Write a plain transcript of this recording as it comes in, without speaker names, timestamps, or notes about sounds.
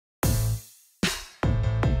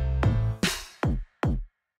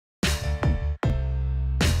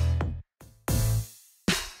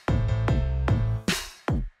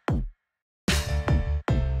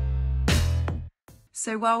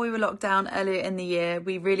So while we were locked down earlier in the year,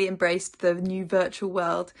 we really embraced the new virtual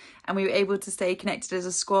world and we were able to stay connected as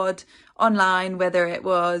a squad online, whether it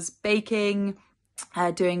was baking,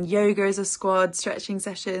 doing yoga as a squad, stretching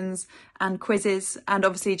sessions and quizzes, and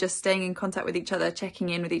obviously just staying in contact with each other, checking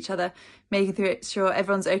in with each other, making sure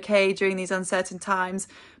everyone's okay during these uncertain times.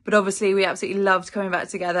 But obviously we absolutely loved coming back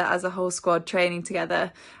together as a whole squad, training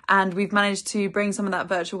together, and we've managed to bring some of that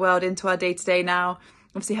virtual world into our day-to-day now,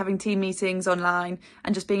 obviously having team meetings online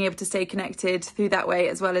and just being able to stay connected through that way,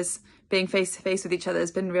 as well as being face to face with each other,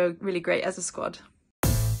 has been really great as a squad.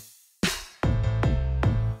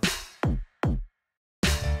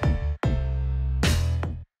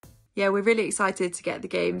 Yeah, we're really excited to get the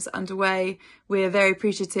games underway. We're very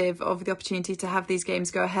appreciative of the opportunity to have these games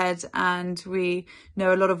go ahead, and we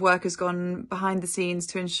know a lot of work has gone behind the scenes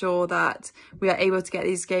to ensure that we are able to get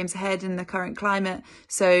these games ahead in the current climate.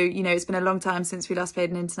 So, it's been a long time since we last played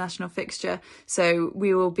an international fixture. So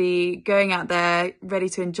we will be going out there ready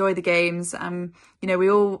to enjoy the games. We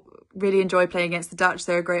all really enjoy playing against the Dutch.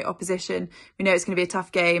 They're a great opposition. We know it's going to be a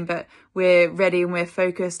tough game, but we're ready and we're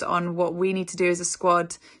focused on what we need to do as a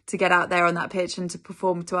squad to get out there on that pitch and to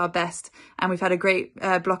perform to our best. And we've had a great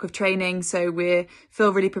block of training, so we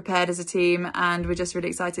feel really prepared as a team, and we're just really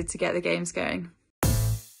excited to get the games going.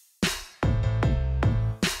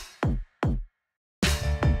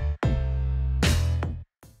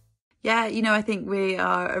 Yeah, I think we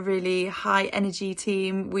are a really high energy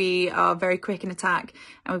team. We are very quick in attack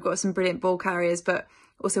and we've got some brilliant ball carriers, but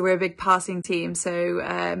also we're a big passing team.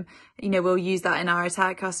 So, we'll use that in our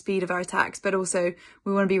attack, our speed of our attacks, but also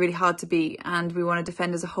we want to be really hard to beat and we want to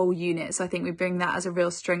defend as a whole unit. So I think we bring that as a real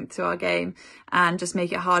strength to our game and just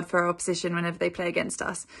make it hard for our opposition whenever they play against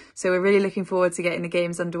us. So we're really looking forward to getting the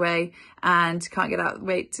games underway and can't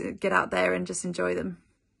wait to get out there and just enjoy them.